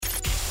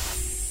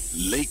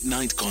Late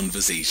Night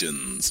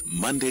Conversations,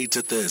 Monday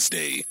to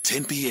Thursday,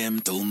 10 p.m.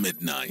 till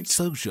midnight.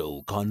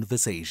 Social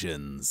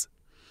Conversations.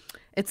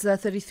 It's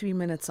 33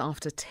 minutes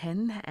after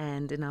 10,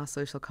 and in our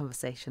social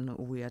conversation,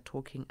 we are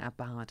talking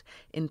about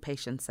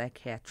inpatient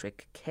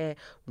psychiatric care.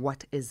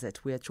 What is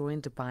it? We are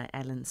joined by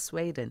Allan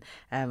Sweidan.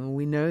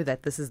 We know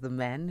that this is the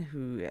man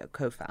who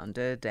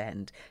co-founded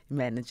and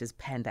manages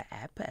Panda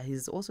app.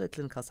 He's also a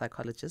clinical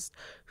psychologist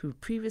who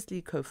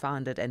previously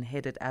co-founded and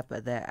headed up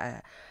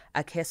the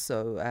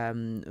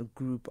Akeso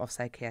group of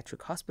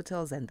psychiatric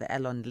hospitals, and the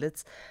Alon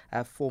Lits,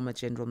 former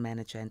general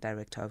manager and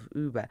director of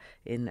Uber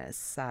in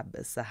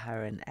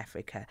Sub-Saharan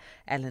Africa.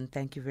 Allan,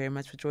 thank you very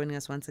much for joining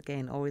us once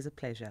again. Always a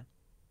pleasure.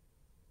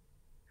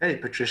 Hey,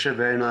 Patricia.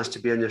 Very nice to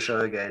be on your show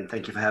again.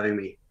 Thank you for having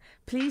me.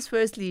 Please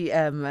firstly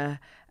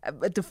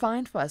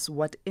define for us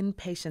what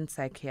inpatient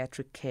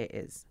psychiatric care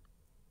is.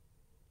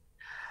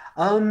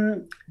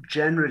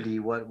 Generally,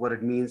 what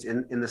it means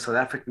in the South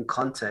African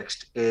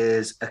context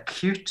is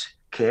acute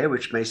care,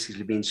 which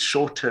basically means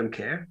short-term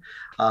care,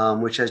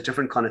 which has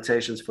different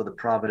connotations for the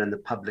private and the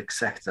public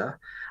sector.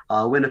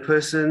 When a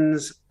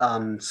person's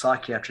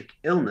psychiatric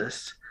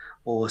illness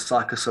or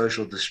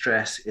psychosocial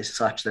distress is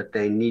such that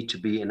they need to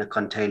be in a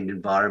contained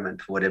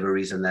environment for whatever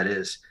reason that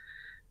is.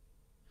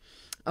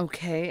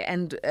 Okay,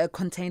 and a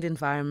contained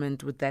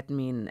environment, would that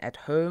mean at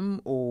home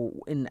or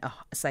in a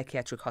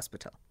psychiatric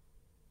hospital?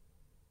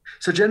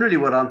 So generally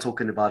what I'm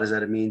talking about is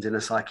that it means in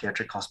a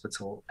psychiatric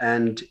hospital.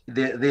 And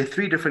there are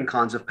three different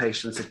kinds of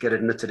patients that get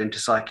admitted into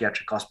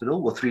psychiatric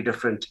hospital, or three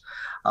different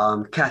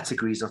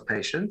categories of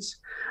patients.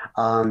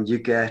 You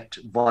get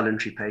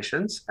voluntary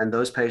patients, and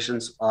those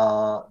patients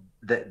are,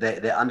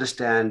 they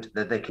understand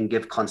that they can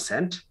give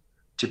consent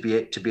to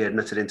be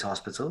admitted into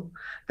hospital.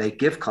 They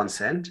give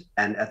consent,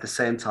 and at the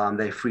same time,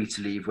 they're free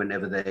to leave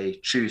whenever they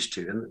choose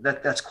to. And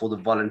that's called a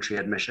voluntary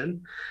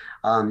admission.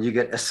 You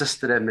get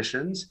assisted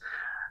admissions.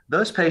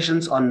 Those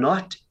patients are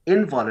not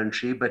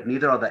involuntary, but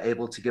neither are they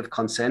able to give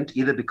consent,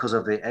 either because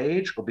of their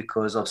age or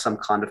because of some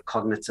kind of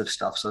cognitive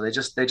stuff. So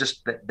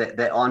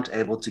they aren't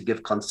able to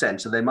give consent.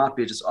 So they might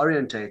be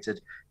disorientated,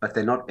 but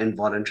they're not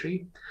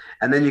involuntary.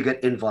 And then you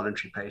get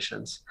involuntary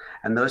patients,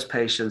 and those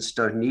patients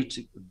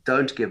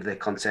don't give their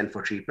consent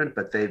for treatment,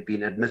 but they've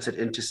been admitted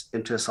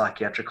into a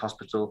psychiatric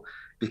hospital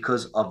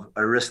because of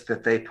a risk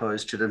that they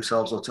pose to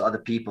themselves or to other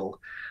people.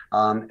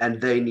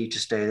 And they need to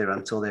stay there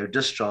until they're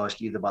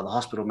discharged, either by the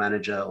hospital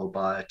manager or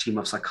by a team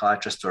of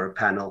psychiatrists or a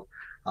panel,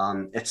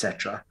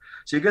 etc.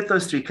 So you get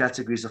those three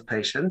categories of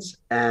patients,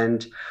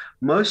 and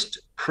most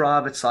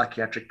private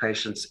psychiatric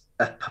patients,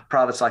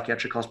 private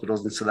psychiatric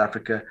hospitals in South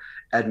Africa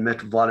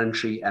admit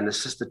voluntary and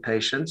assisted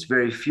patients.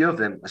 Very few of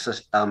them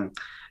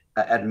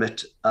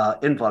admit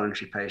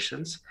involuntary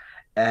patients.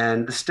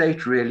 And the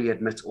state really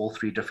admits all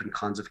three different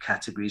kinds of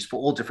categories for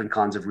all different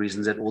kinds of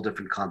reasons and all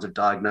different kinds of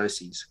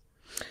diagnoses.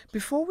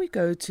 Before we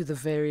go to the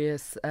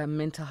various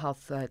mental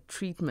health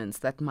treatments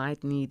that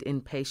might need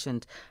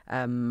inpatient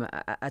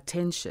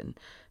attention,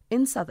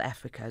 in South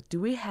Africa, do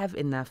we have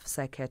enough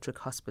psychiatric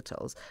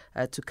hospitals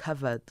to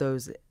cover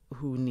those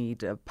who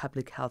need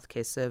public health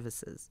care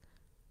services?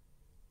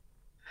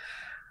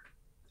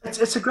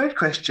 It's a great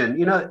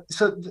question.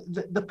 So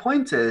the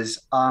point is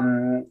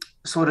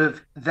sort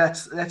of that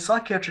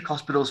psychiatric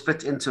hospitals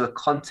fit into a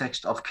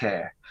context of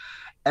care.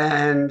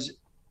 And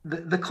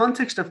the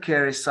context of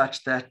care is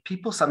such that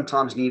people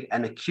sometimes need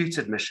an acute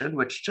admission,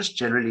 which just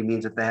generally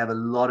means that they have a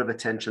lot of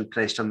attention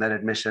placed on that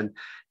admission,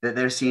 that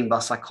they're seen by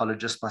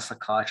psychologists, by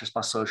psychiatrists,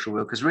 by social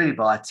workers, really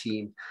by a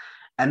team.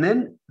 And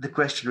then the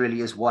question really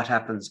is what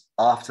happens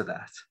after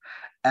that?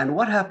 And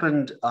what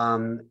happened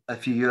a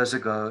few years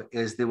ago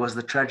is there was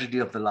the tragedy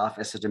of the Life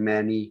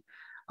Esidimeni,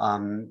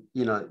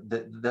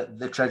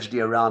 the tragedy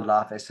around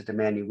Life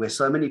Esidimeni, where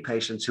so many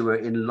patients who were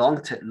in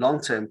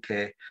long-term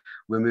care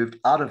were moved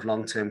out of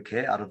long-term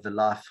care, out of the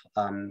Life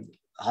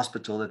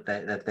hospital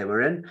that they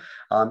were in,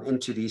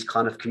 into these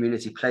kind of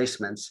community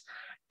placements.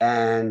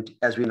 And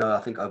as we know, I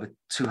think over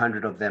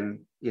 200 of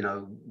them,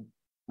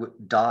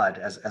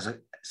 died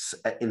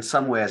in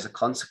some way as a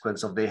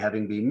consequence of their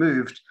having been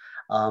moved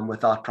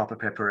without proper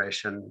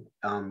preparation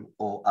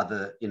or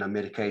other,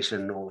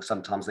 medication, or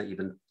sometimes they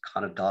even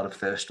kind of died of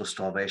thirst or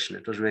starvation.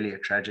 It was really a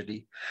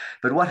tragedy.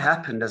 But what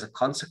happened as a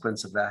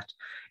consequence of that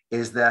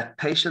is that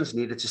patients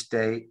needed to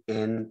stay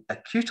in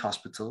acute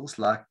hospitals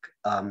like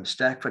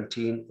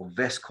Sterkfontein or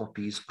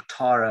Westkoppies or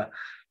Tara,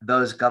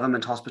 those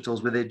government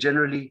hospitals where they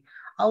generally,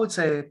 I would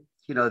say,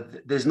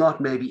 there's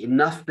not maybe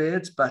enough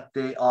beds, but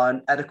there are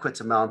an adequate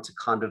amount to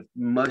kind of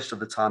most of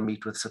the time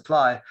meet with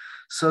supply,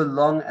 so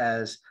long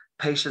as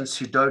patients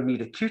who don't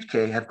need acute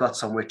care have got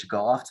somewhere to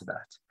go after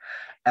that.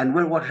 And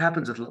what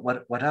happened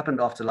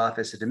after Life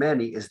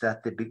Esidimeni is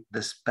that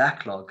this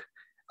backlog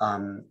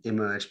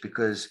emerged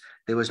because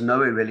there was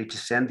nowhere really to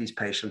send these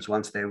patients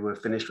once they were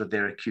finished with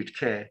their acute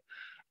care.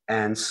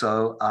 And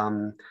so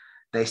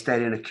they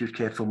stayed in acute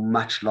care for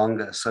much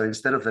longer. So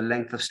instead of the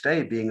length of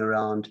stay being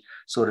around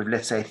sort of,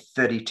 let's say,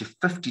 30 to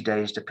 50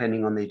 days,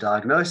 depending on their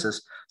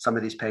diagnosis, some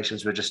of these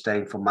patients were just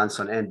staying for months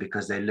on end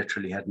because they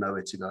literally had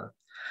nowhere to go.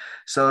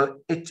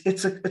 So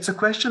it's a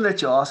question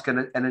that you ask,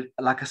 and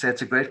like I said,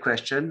 it's a great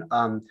question.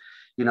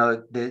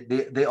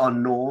 There are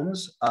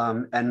norms,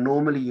 and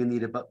normally you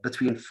need about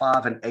between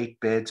 5 and 8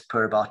 beds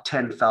per about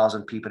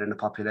 10,000 people in the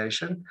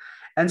population.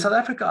 And South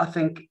Africa, I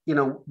think,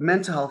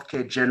 mental health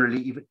care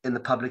generally, even in the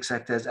public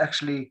sector, is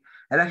actually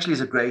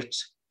is a great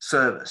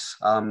service.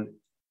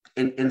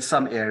 In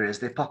some areas,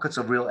 there are pockets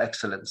of real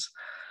excellence,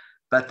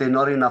 but there are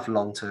not enough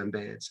long-term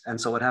beds. And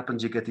so what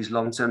happens, you get these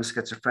long-term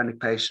schizophrenic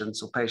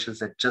patients or patients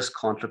that just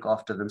can't look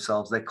after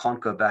themselves. They can't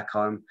go back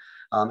home,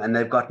 and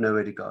they've got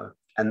nowhere to go.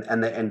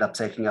 And they end up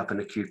taking up an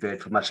acute bed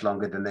for much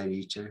longer than they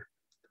need to.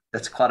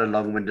 That's quite a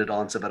long-winded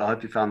answer, but I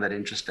hope you found that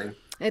interesting.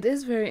 It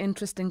is very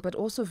interesting, but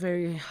also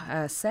very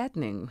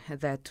saddening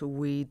that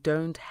we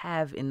don't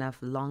have enough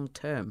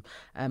long-term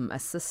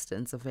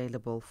assistance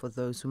available for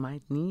those who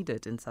might need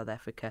it in South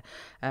Africa.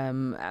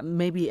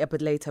 Maybe a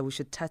bit later we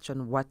should touch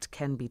on what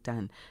can be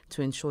done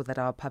to ensure that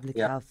our public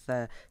health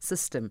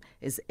system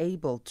is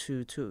able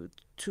to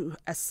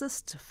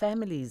assist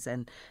families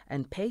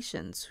and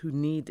patients who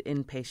need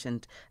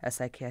inpatient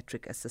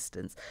psychiatric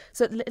assistance.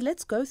 So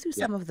let's go through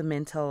some of the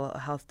mental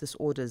health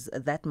disorders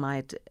that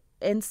might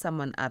end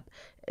someone up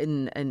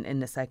in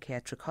a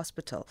psychiatric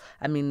hospital.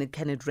 I mean,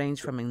 can it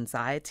range from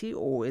anxiety,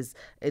 or is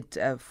it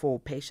for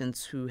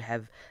patients who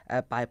have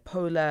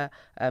bipolar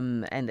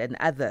and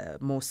other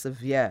more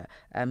severe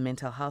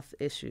mental health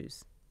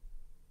issues?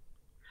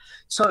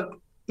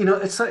 So,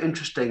 it's so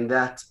interesting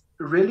that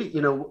really,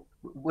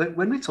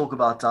 when we talk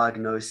about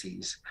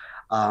diagnoses,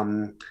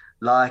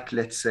 like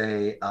let's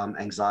say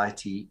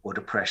anxiety or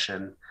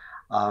depression,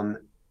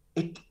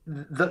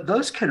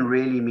 those can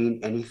really mean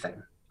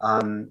anything.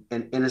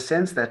 In a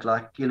sense that,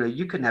 like,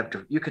 you can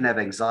have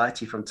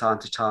anxiety from time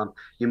to time.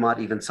 You might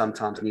even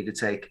sometimes need to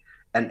take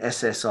an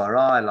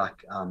SSRI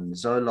like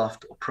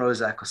Zoloft or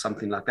Prozac or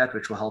something like that,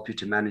 which will help you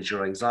to manage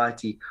your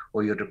anxiety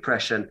or your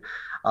depression.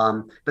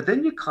 But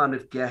then you kind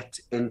of get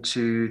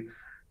into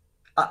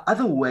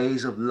other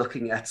ways of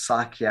looking at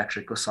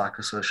psychiatric or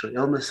psychosocial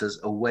illnesses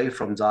away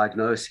from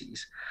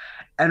diagnoses.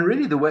 And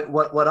really,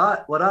 what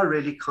I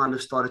really kind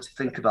of started to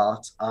think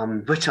about,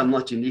 which I'm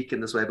not unique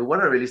in this way, but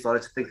what I really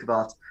started to think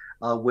about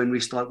when we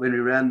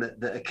ran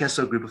the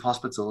Akeso group of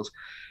hospitals,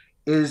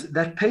 is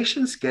that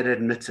patients get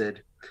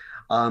admitted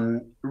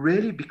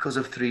really because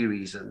of 3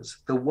 reasons.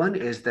 The one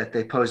is that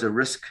they pose a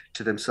risk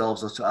to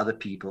themselves or to other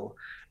people,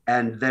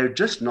 and they're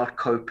just not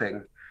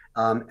coping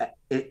in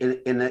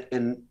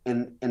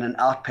an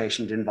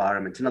outpatient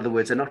environment. In other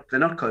words, they're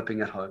not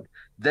coping at home.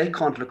 They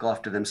can't look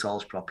after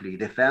themselves properly.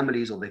 Their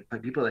families or the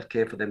people that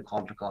care for them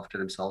can't look after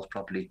themselves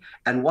properly.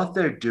 And what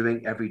they're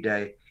doing every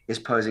day is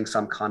posing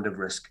some kind of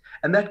risk.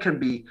 And that can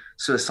be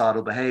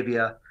suicidal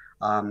behavior.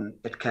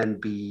 It can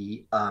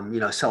be,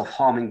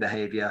 self-harming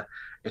behavior.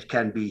 It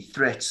can be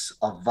threats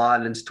of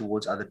violence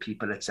towards other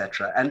people,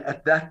 etc. And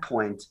at that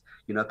point,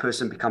 a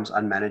person becomes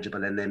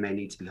unmanageable and they may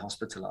need to be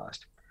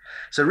hospitalized.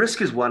 So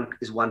risk is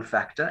one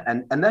factor,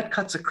 and that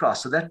cuts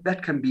across. So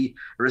that can be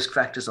risk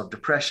factors of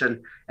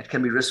depression. It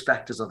can be risk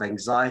factors of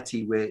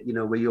anxiety, where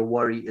your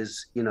worry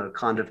is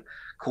kind of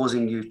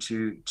causing you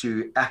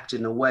to act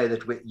in a way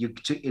that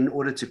in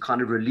order to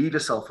kind of relieve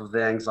yourself of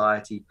the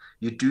anxiety,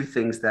 you do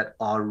things that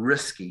are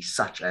risky,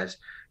 such as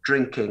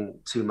drinking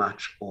too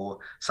much, or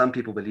some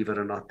people, believe it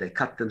or not, they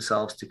cut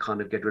themselves to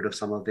kind of get rid of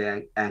some of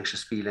their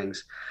anxious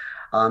feelings.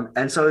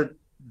 And so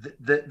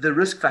the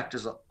risk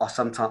factors are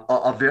sometimes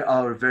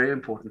a very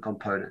important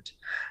component.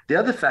 The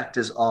other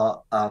factors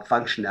are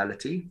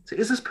functionality. So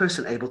is this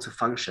person able to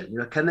function?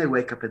 Can they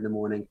wake up in the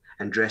morning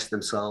and dress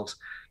themselves?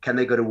 Can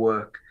they go to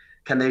work?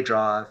 Can they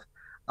drive?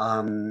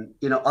 Or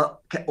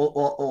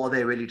are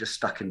they really just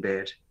stuck in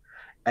bed?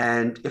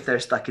 And if they're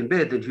stuck in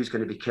bed, then who's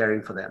going to be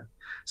caring for them?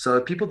 So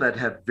people that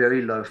have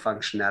very low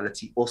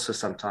functionality also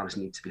sometimes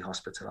need to be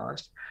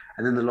hospitalized.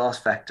 And then the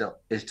last factor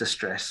is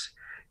distress.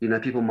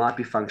 People might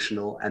be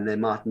functional and they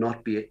might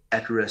not be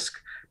at risk,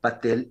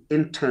 but their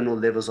internal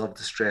levels of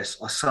distress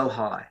are so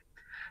high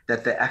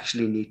that they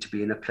actually need to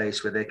be in a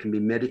place where they can be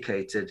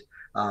medicated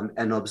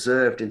and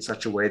observed in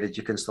such a way that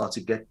you can start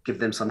to give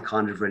them some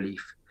kind of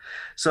relief.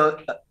 So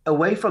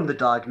away from the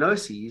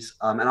diagnoses,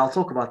 and I'll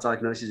talk about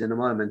diagnoses in a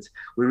moment,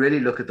 we really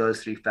look at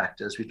those 3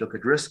 factors. We look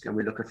at risk, and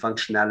we look at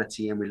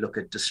functionality, and we look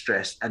at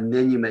distress, and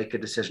then you make a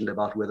decision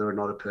about whether or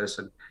not a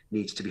person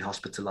needs to be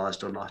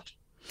hospitalized or not.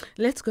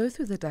 Let's go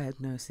through the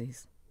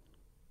diagnoses.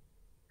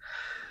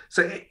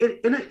 So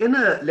in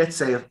a let's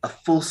say a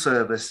full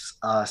service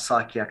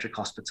psychiatric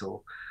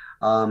hospital,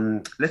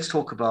 let's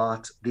talk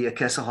about the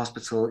Akeso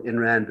Hospital in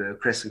Randburg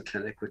Crescent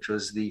Clinic, which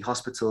was the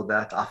hospital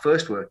that I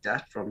first worked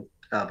at from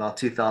about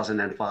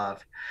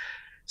 2005.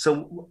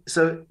 So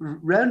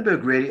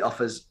Randburg really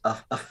offers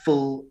a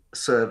full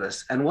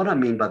service. And what I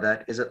mean by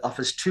that is it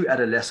offers 2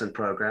 adolescent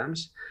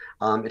programs.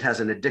 It has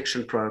an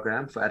addiction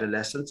program for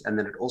adolescents, and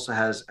then it also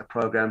has a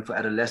program for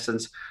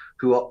adolescents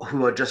who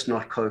are just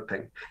not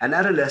coping. And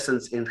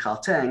adolescents in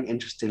Gauteng,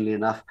 interestingly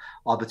enough,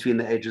 are between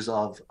the ages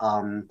of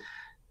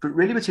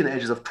really between the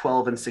ages of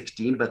 12 and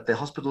 16, but the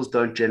hospitals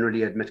don't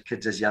generally admit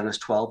kids as young as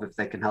 12 if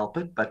they can help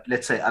it. But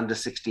let's say under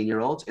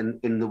 16-year-olds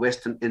in the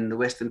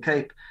Western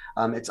Cape,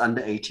 it's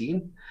under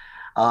 18.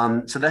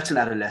 So that's an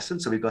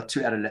adolescent. So we've got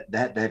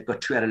they've got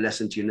two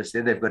adolescent units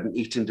there. They've got an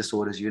eating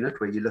disorders unit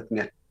where you're looking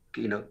at,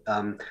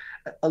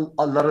 a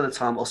lot of the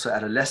time also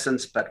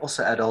adolescents, but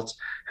also adults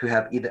who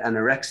have either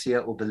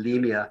anorexia or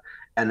bulimia,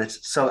 and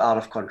it's so out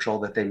of control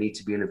that they need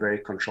to be in a very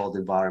controlled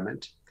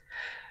environment.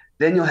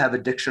 Then you'll have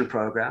addiction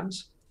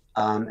programs.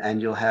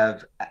 And you'll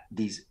have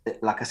these,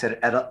 like I said,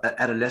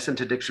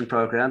 adolescent addiction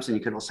programs, and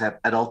you can also have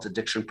adult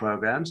addiction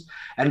programs.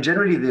 And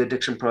generally, the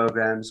addiction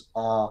programs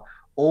are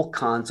all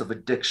kinds of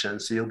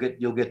addictions. So you'll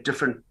get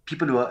different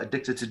people who are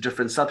addicted to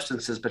different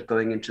substances, but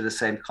going into the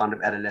same kind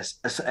of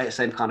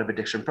same kind of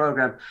addiction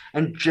program.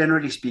 And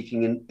generally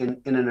speaking,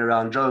 in and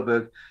around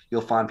Joburg,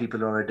 you'll find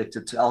people who are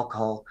addicted to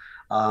alcohol,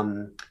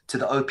 to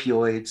the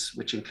opioids,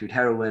 which include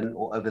heroin,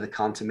 or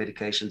over-the-counter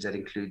medications that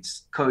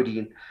includes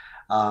codeine.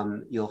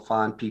 You'll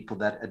find people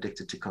that are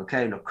addicted to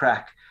cocaine or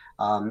crack,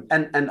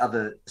 and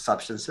other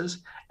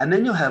substances. And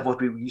then you'll have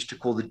what we used to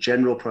call the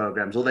general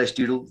programs, or they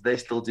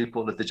still do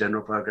call it the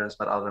general programs,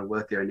 but I don't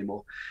work there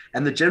anymore.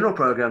 And the general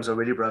programs are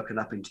really broken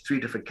up into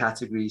three different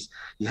categories.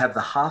 You have the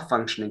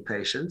high-functioning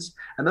patients,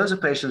 and those are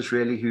patients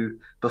really who,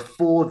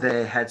 before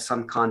they had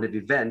some kind of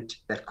event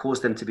that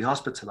caused them to be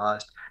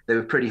hospitalized, they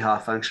were pretty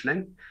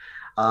high-functioning.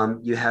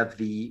 You have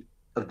the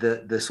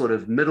sort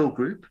of middle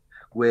group,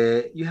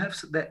 where you have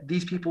that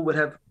these people would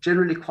have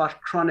generally quite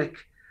chronic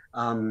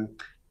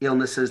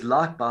illnesses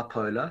like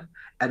bipolar.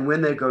 And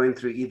when they're going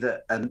through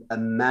either a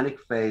manic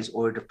phase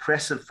or a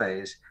depressive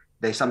phase,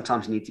 they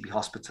sometimes need to be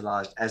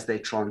hospitalized as they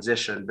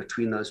transition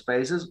between those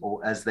phases, or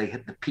as they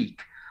hit the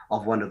peak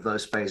of one of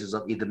those phases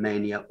of either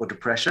mania or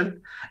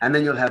depression. And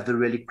then you'll have the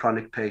really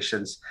chronic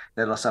patients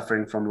that are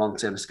suffering from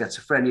long-term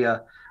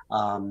schizophrenia,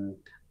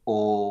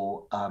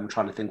 or I'm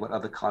trying to think what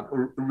other kind,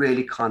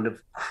 really kind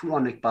of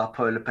chronic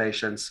bipolar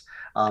patients,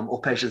 or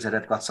patients that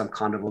have got some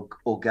kind of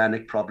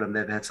organic problem.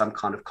 They've had some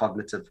kind of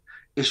cognitive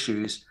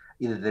issues.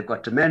 Either they've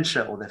got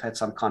dementia or they've had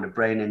some kind of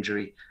brain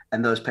injury,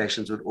 and those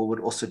patients would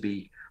also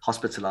be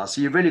hospitalized.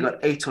 So you've really got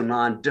 8 or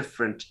 9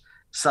 different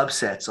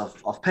subsets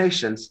of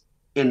patients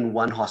in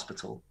one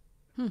hospital.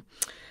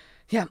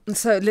 Yeah,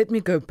 so let me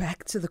go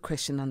back to the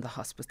question on the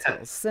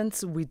hospitals.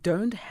 Since we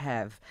don't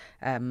have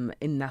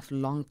enough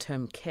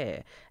long-term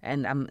care,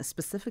 and I'm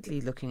specifically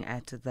looking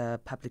at the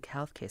public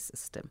healthcare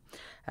system,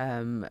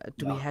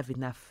 do we have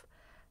enough,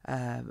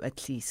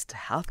 at least,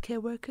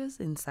 healthcare workers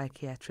in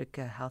psychiatric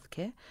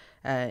healthcare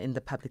in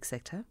the public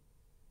sector?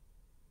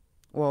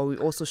 Or are we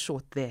also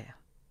short there?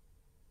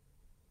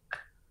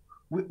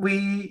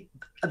 We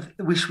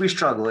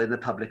struggle in the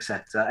public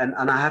sector,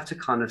 and I have to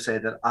kind of say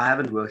that I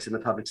haven't worked in the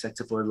public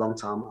sector for a long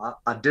time.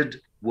 I did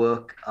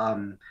work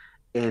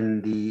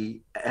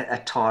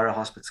at Tara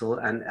Hospital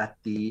and at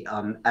the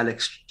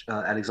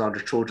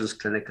Alexandra Children's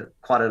Clinic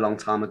quite a long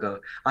time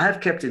ago. I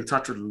have kept in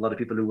touch with a lot of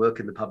people who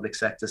work in the public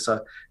sector.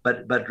 So,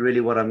 but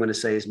really, what I'm going to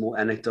say is more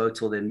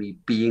anecdotal than me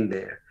being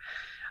there.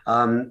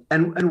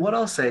 And what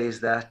I'll say is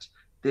that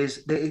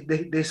there's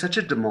such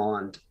a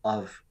demand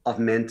of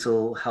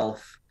mental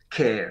health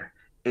care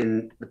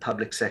in the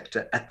public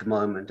sector at the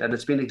moment, and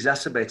it's been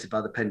exacerbated by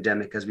the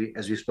pandemic, as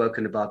we've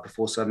spoken about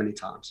before so many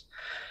times.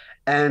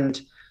 And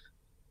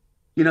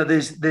there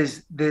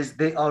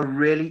are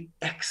really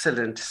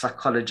excellent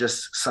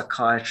psychologists,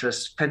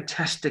 psychiatrists,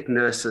 fantastic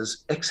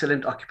nurses,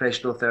 excellent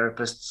occupational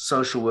therapists,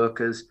 social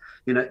workers,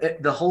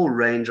 the whole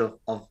range of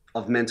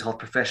mental health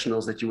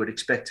professionals that you would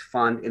expect to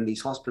find in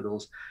these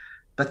hospitals.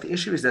 But the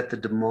issue is that the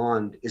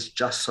demand is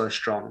just so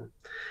strong.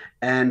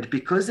 And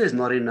because there's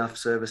not enough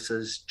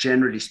services,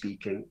 generally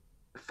speaking,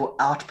 for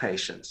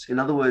outpatients, in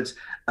other words,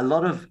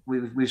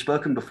 we've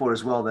spoken before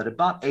as well, that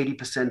about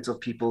 80% of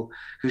people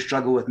who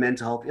struggle with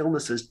mental health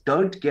illnesses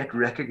don't get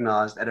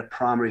recognized at a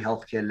primary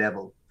healthcare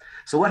level.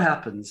 So what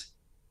happens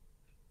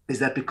is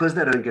that because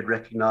they don't get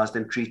recognized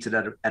and treated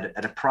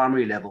at a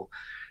primary level,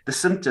 the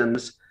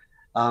symptoms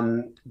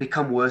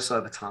become worse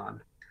over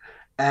time.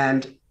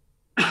 And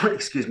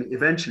excuse me,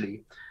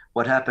 eventually,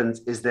 what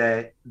happens is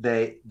the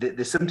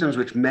symptoms,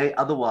 which may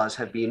otherwise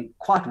have been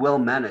quite well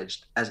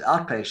managed as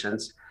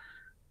outpatients,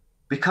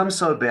 become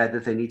so bad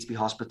that they need to be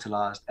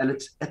hospitalized. And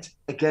it's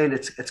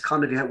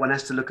kind of, one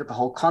has to look at the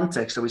whole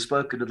context. So we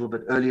spoke a little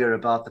bit earlier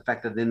about the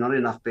fact that there are not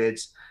enough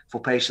beds for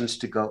patients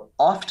to go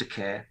after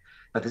care,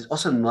 but there's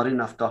also not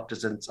enough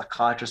doctors and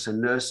psychiatrists and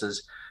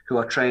nurses who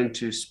are trained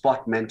to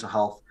spot mental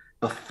health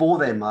before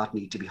they might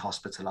need to be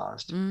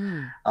hospitalized.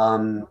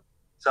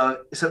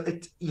 So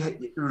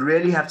you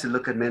really have to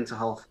look at mental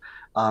health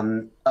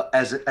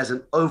as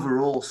an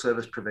overall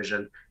service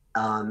provision.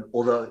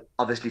 Although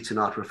obviously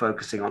tonight we're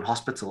focusing on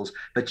hospitals,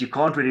 but you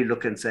can't really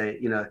look and say,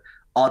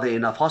 are there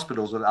enough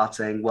hospitals, without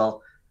saying,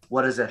 well,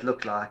 what does that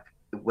look like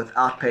with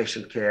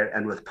outpatient care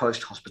and with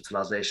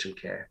post-hospitalization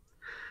care?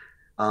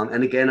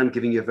 And again, I'm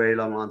giving you a very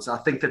long answer. I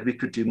think that we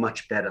could do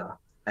much better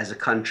as a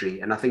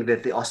country. And I think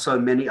that there are so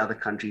many other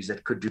countries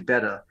that could do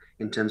better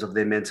in terms of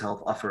their mental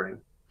health offering.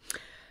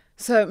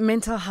 So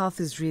mental health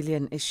is really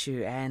an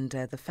issue, and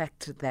the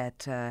fact that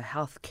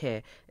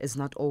healthcare is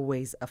not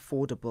always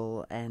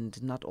affordable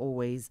and not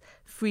always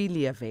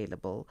freely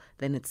available,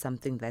 then it's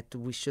something that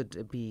we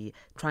should be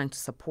trying to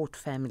support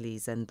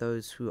families and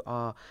those who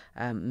are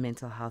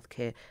mental health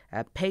care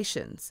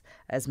patients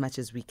as much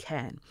as we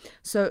can.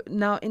 So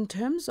now, in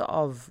terms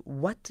of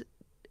what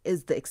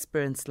is the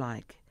experience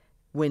like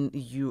when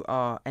you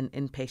are an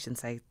inpatient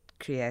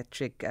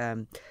psychiatric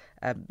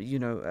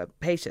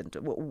patient?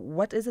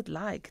 What is it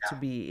like to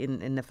be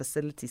in a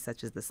facility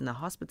such as this, in a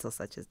hospital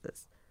such as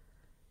this?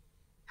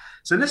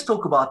 So let's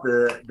talk about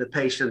the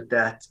patient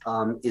that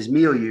is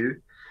me or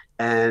you,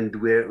 and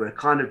we're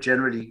kind of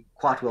generally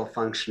quite well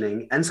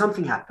functioning, and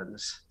something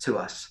happens to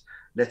us.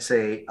 Let's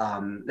say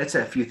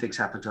a few things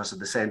happen to us at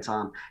the same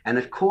time, and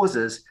it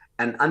causes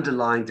an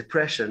underlying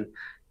depression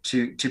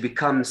to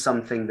become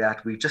something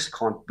that we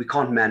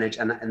can't manage,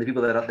 and the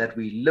people that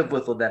we live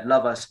with or that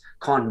love us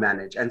can't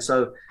manage. And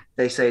so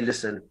they say,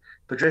 listen,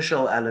 Patricia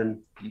or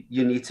Alan,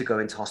 you need to go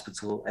into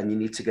hospital and you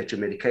need to get your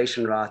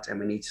medication right, and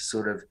we need to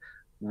sort of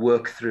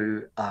work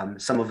through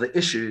some of the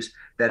issues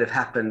that have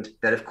happened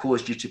that have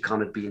caused you to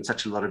kind of be in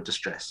such a lot of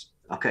distress.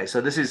 Okay, so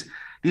these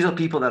are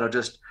people that are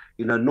just,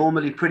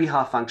 normally pretty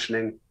high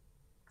functioning,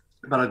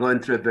 but are going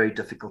through a very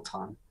difficult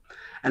time.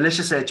 And let's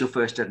just say it's your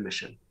first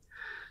admission.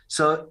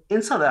 So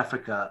in South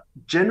Africa,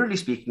 generally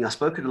speaking, I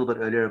spoke a little bit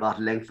earlier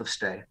about length of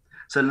stay.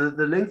 So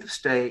the length of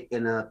stay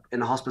in a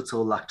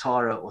hospital like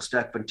Tara or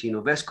Sterkfontein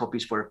or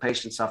Westkoppies for a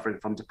patient suffering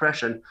from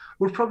depression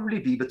would probably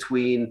be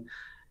between,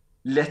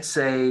 let's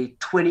say,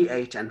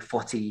 28 and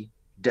 40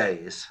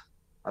 days.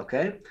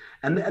 Okay,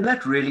 and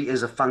that really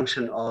is a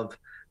function of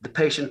the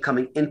patient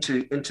coming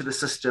into the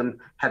system,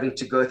 having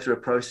to go through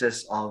a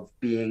process of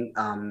being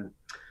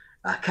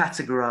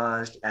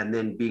categorized and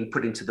then being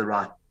put into the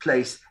right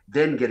place,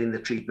 then getting the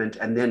treatment,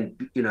 and then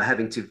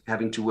having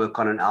to work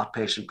on an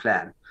outpatient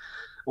plan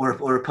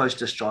or a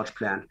post-discharge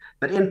plan.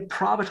 But in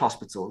private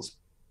hospitals,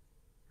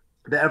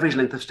 the average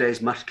length of stay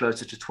is much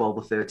closer to 12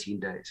 or 13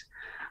 days.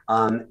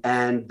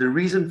 And the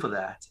reason for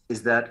that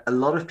is that a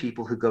lot of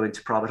people who go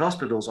into private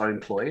hospitals are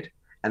employed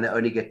and they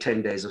only get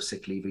 10 days of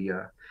sick leave a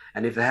year.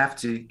 And if they have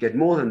to get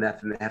more than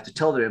that, then they have to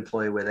tell their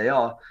employer where they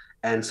are.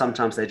 And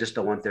sometimes they just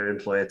don't want their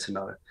employer to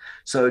know.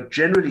 So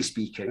generally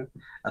speaking,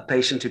 a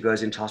patient who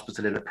goes into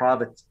hospital in the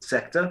private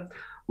sector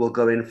will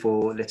go in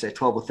for, let's say,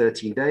 12 or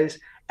 13 days.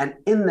 And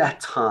in that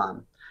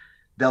time,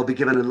 they'll be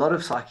given a lot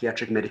of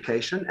psychiatric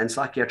medication, and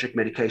psychiatric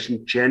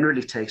medication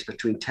generally takes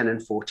between 10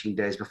 and 14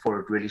 days before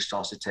it really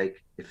starts to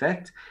take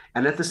effect.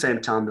 And at the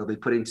same time, they'll be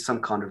put into some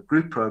kind of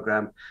group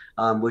program,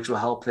 which will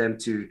help them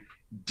to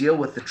deal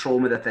with the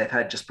trauma that they've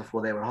had just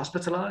before they were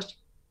hospitalized,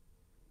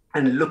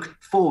 and look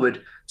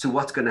forward to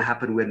what's going to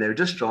happen when they're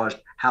discharged,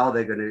 how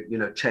they're going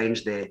to,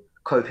 change their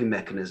coping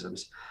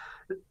mechanisms.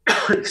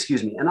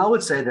 Excuse me. And I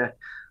would say that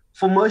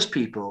for most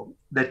people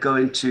that go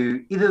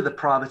into either the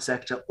private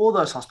sector or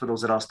those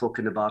hospitals that I was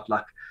talking about,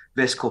 like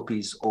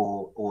Westkoppies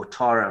or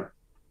Tara,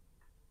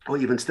 or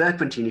even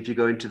Sterkfontein, if you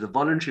go into the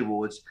voluntary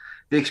wards,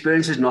 the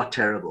experience is not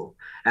terrible.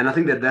 And I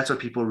think that that's what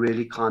people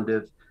really kind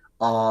of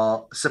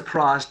are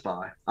surprised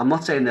by. I'm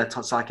not saying that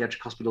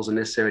psychiatric hospitals are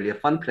necessarily a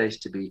fun place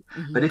to be,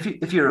 but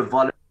if you're a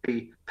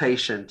voluntary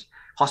patient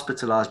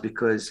hospitalized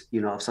because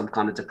of some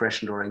kind of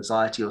depression or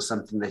anxiety or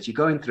something that you're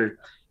going through,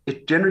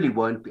 it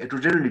will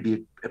generally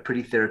be a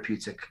pretty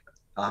therapeutic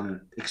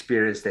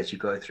experience that you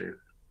go through.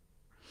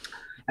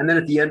 And then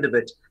at the end of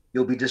it,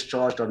 you'll be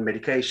discharged on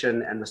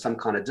medication and with some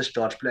kind of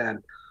discharge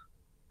plan.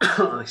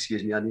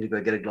 Excuse me, I need to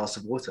go get a glass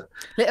of water.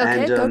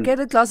 Okay, go get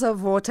a glass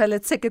of water.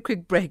 Let's take a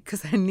quick break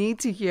because I need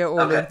to hear all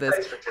of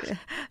this.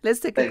 Let's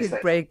take a quick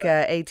break,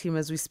 A-Team,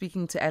 as we're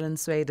speaking to Allan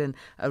Sweidan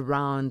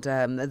around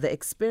the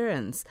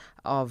experience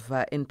of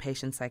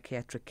inpatient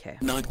psychiatric care.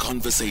 Night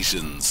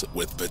Conversations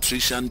with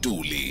Patricia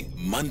Nduli,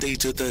 Monday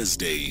to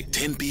Thursday,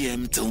 10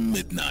 p.m. till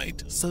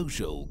midnight.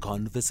 Social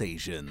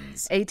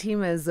Conversations.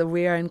 A-Teamers,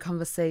 we are in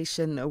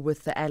conversation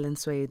with Allan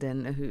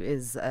Sweidan, who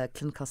is a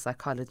clinical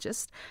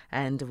psychologist,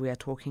 and we are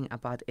talking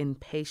about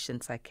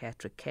inpatient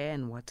psychiatric care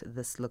and what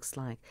this looks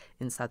like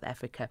in South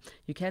Africa.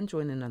 You can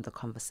join in on the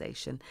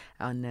conversation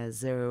on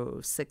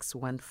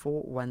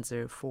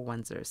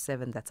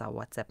 0614104107. That's our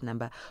WhatsApp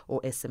number, or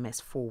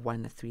SMS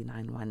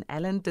 41391.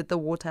 Alan, did the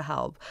water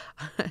help?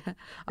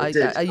 Are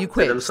you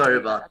quick? I'm sorry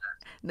about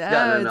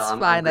that. No, it's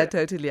fine. I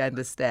totally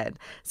understand.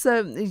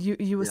 So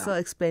you were still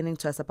explaining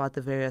to us about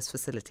the various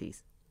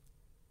facilities.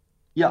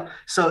 Yeah.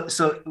 So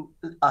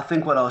I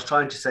think what I was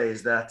trying to say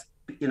is that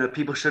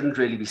people shouldn't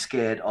really be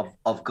scared of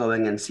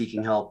going and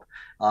seeking help.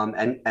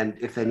 And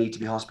if they need to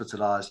be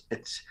hospitalized,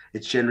 it's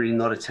generally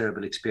not a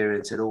terrible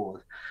experience at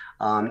all.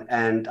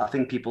 And I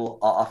think people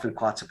are often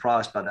quite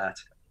surprised by that.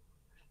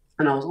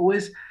 And I was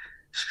always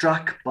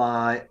struck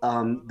by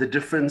the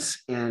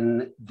difference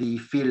in the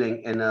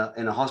feeling in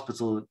a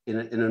hospital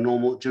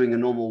during a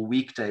normal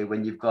weekday,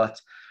 when you've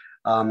got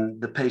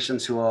the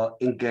patients who are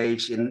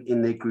engaged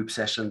in their group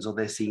sessions, or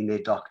they're seeing their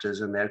doctors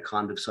and they're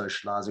kind of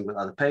socializing with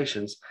other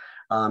patients.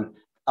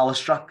 I was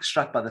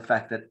struck by the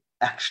fact that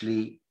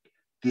actually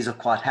these are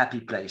quite happy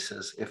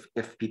places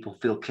if people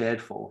feel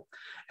cared for.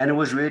 And it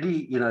was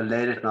really,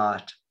 late at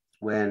night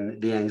when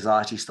the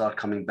anxiety started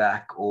coming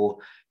back, or,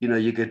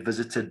 you get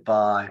visited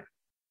by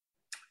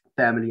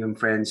family and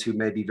friends who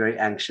may be very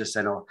anxious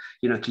and are,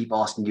 keep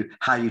asking you,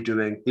 how are you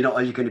doing?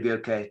 Are you going to be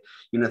okay?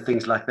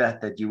 Things like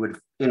that you would,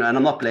 and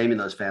I'm not blaming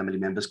those family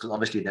members, because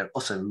obviously they're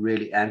also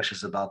really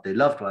anxious about their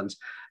loved ones,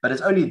 but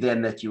it's only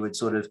then that you would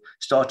sort of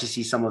start to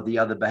see some of the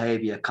other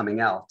behavior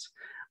coming out.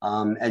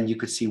 And you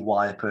could see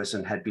why a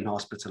person had been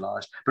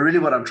hospitalized. But really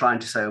what I'm trying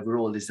to say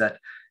overall is that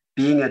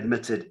being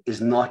admitted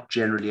is not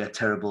generally a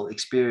terrible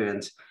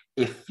experience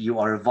if you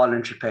are a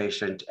voluntary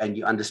patient and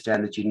you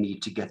understand that you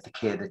need to get the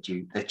care that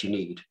you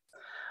need.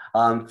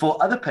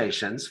 For other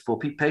patients, for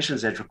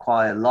patients that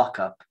require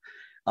lockup,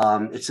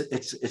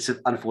 it's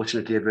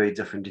unfortunately a very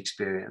different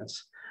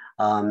experience.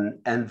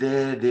 And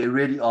there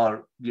really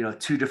are,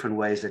 two different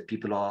ways that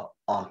people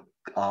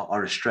are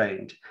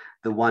restrained.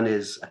 The one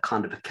is a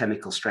kind of a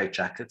chemical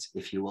straitjacket,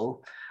 if you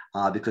will,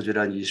 because we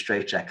don't use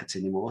straitjackets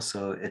anymore.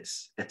 So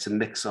it's a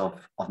mix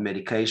of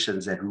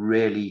medications that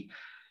really,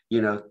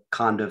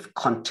 kind of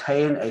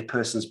contain a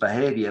person's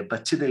behavior,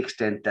 but to the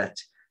extent that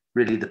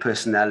really the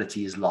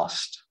personality is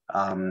lost.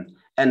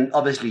 And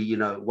obviously,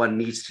 one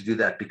needs to do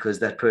that because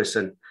that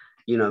person,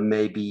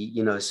 may be,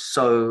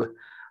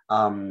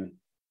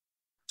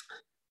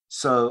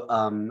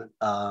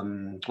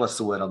 what's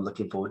the word I'm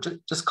looking for?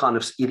 Just kind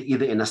of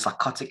either in a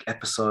psychotic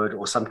episode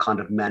or some kind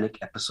of manic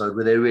episode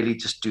where they really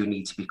just do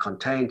need to be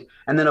contained.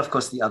 And then, of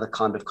course, the other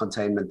kind of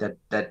containment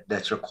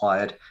that's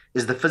required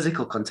is the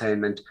physical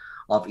containment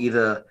of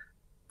either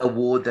a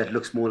ward that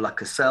looks more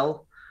like a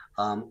cell,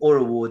 or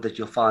a ward that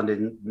you'll find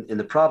in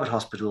the private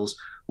hospitals,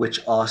 which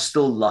are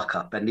still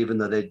lockup. And even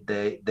though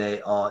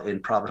they are in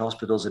private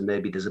hospitals and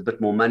maybe there's a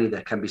bit more money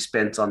that can be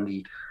spent on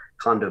the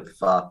kind of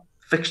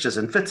fixtures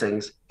and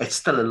fittings, it's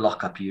still a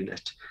lockup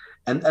unit.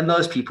 And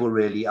those people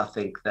really, I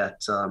think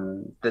that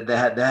they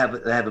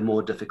have a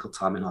more difficult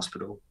time in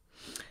hospital.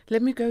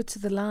 Let me go to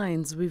the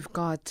lines. We've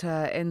got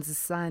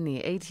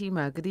Enzisani,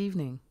 Atima. Good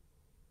evening.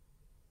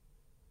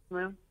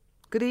 Ma'am.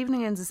 Good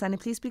evening, Enzisani.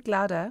 Please speak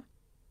louder.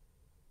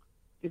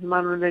 It's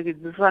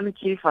Enzisani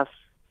Kifas.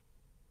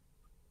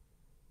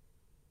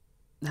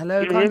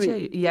 Hello, can't hear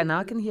you. Yeah, now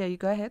I can hear you.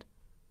 Go ahead.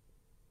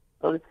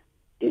 Okay.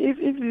 If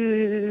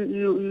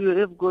you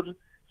have got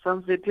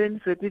some certain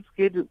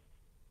certificate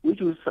which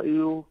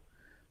you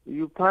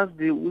pass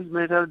with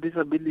mental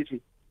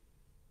disability,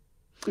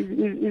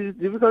 it's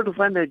difficult to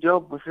find a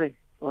job, say,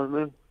 or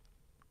ma'am.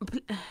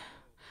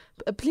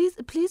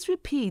 Please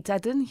repeat. I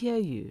didn't hear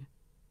you.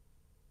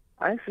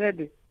 I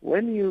said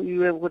when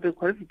you have got a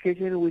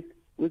qualification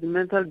with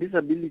mental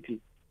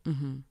disability,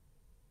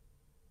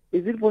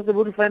 is it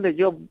possible to find a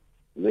job?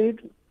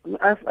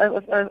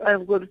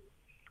 I've got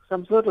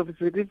some sort of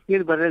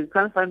certificate, but I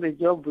can't find a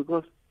job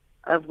because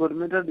I've got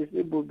mental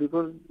disabled.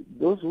 Because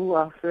those who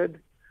are fed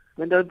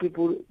mental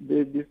people,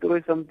 they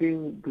destroy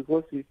something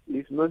because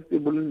it's not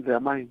stable in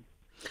their mind.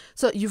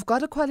 So you've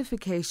got a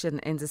qualification,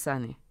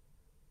 Enzisani?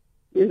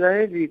 Yes, I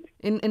have it.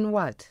 In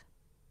what?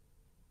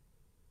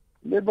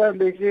 Labor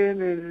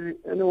relation,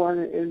 anyone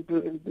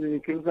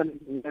into chemical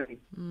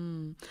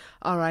engineering.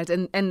 All right,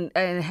 and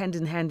hand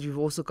in hand, you've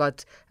also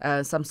got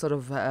some sort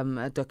of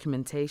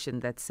documentation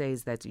that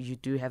says that you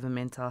do have a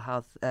mental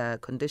health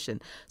condition.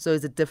 So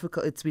is it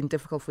difficult? It's been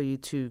difficult for you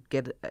to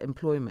get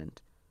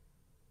employment.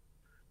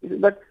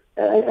 But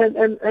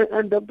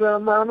and Dr.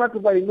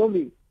 Mahamatuba, he knows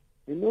me.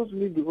 He knows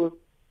me because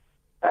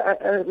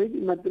I read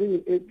my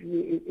training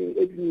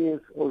 18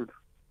 years old.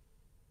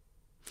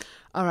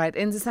 All right,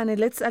 Enzisani,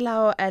 let's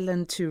allow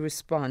Allan to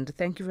respond.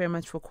 Thank you very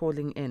much for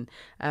calling in.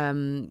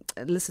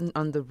 Listen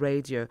on the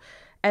radio.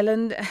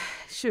 Allan,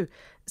 shoo.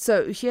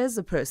 So here's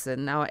a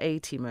person, our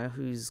A-teamer,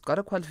 who's got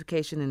a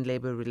qualification in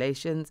labor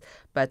relations,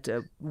 but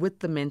with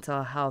the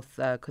mental health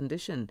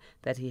condition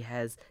that he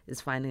has, is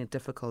finding it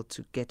difficult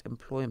to get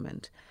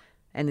employment,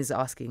 and is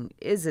asking,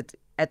 is it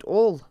at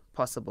all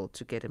possible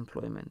to get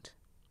employment?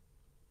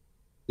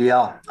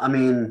 Yeah, I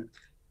mean,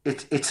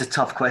 it's a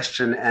tough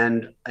question,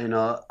 and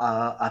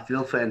I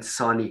feel for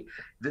Enzisani.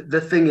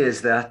 The thing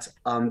is that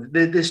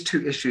there's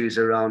two issues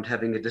around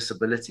having a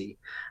disability.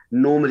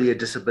 Normally, a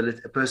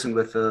person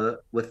with a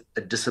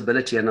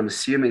disability, and I'm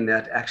assuming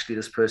that actually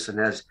this person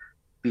has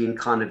been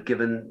kind of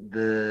given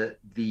the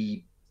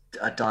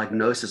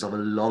diagnosis of a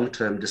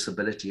long-term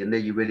disability, and there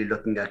you're really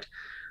looking at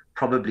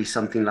probably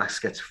something like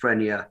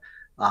schizophrenia,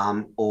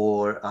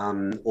 or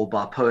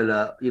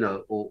bipolar,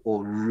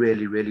 or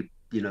really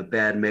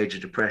bad major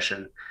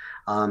depression.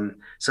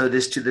 So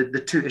there's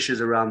the two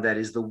issues around that.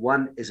 Is the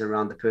one is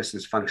around the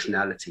person's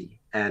functionality,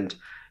 and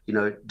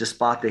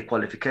despite their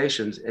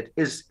qualifications, it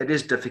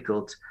is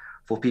difficult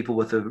for people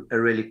with a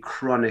really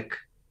chronic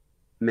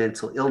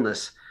mental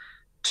illness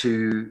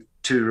to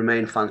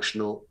remain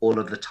functional all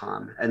of the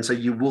time. And so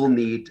you will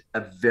need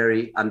a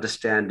very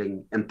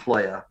understanding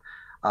employer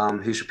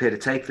who's prepared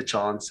to take the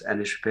chance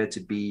and is prepared to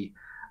be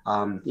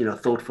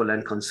thoughtful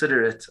and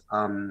considerate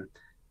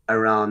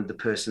around the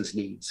person's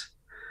needs.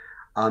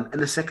 And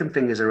the second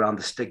thing is around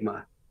the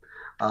stigma.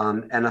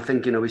 And I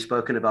think, we've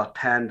spoken about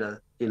Panda,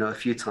 a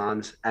few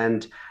times,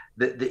 and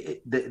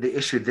the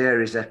issue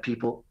there is that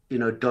people,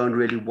 don't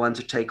really want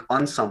to take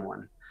on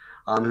someone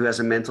who has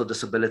a mental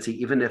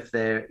disability, even if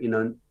they're,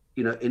 in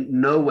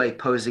no way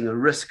posing a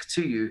risk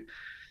to you.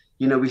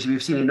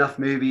 We've seen enough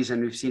movies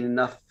and we've seen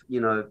enough,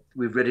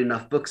 we've read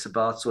enough books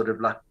about sort of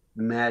like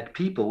mad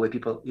people where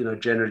people,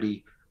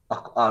 generally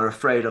are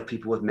afraid of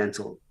people with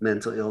mental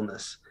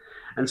illness.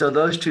 And so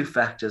those two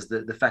factors,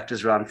 the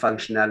factors around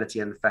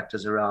functionality and the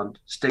factors around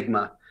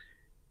stigma,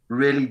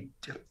 really,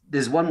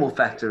 there's one more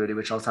factor really,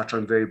 which I'll touch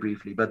on very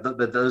briefly, but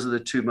those are the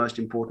two most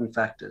important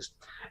factors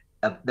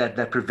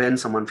that prevent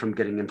someone from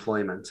getting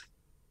employment.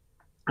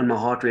 And my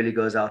heart really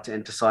goes out to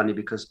Intisani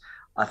because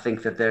I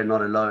think that they're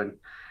not alone.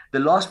 The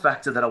last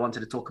factor that I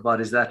wanted to talk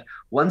about is that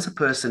once a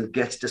person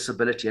gets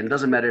disability, and it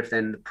doesn't matter if they're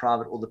in the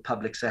private or the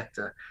public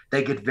sector,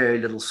 they get very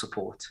little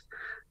support.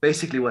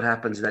 Basically what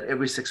happens is that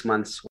every 6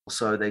 months or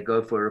so, they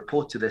go for a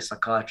report to their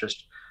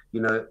psychiatrist,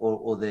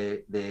 or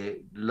their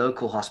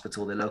local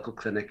hospital, their local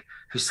clinic,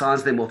 who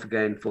signs them off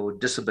again for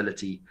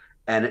disability.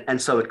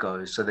 And so it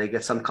goes. So they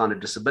get some kind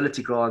of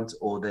disability grant,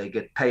 or they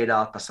get paid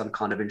out by some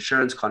kind of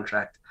insurance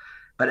contract,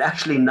 but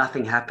actually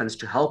nothing happens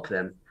to help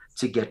them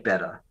to get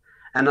better.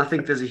 And I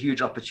think there's a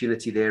huge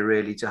opportunity there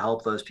really to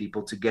help those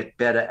people to get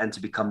better and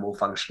to become more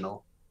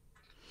functional.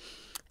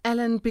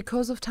 Allan,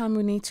 because of time,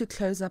 we need to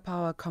close up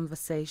our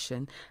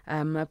conversation.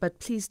 But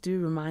please do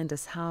remind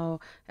us, how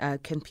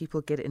can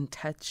people get in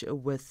touch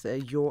with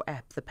your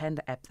app, the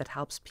Panda app, that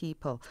helps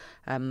people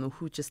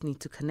who just need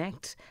to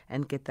connect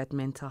and get that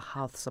mental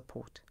health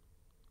support?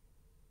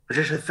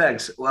 Patricia,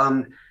 thanks.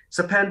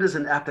 So Panda is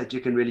an app that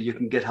you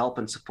can get help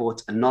and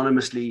support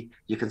anonymously.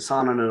 You can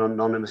sign on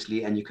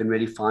anonymously, and you can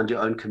really find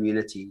your own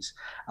communities.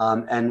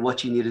 And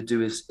what you need to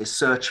do is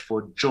search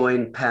for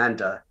Join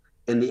Panda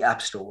in the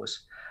app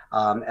stores.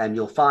 And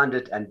you'll find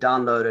it and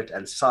download it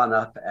and sign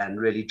up and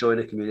really join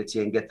a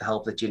community and get the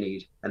help that you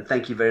need. And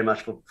thank you very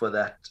much for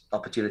that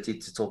opportunity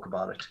to talk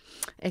about it.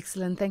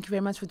 Excellent. Thank you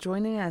very much for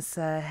joining us.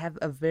 Have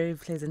a very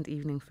pleasant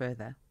evening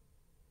further.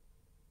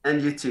 And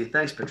you too.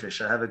 Thanks,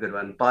 Patricia. Have a good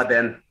one. Bye,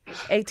 Ben.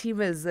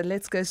 ATVers,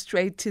 let's go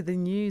straight to the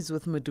news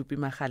with Mudupi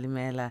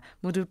Makhalimela.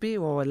 Mudupi,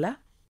 hola.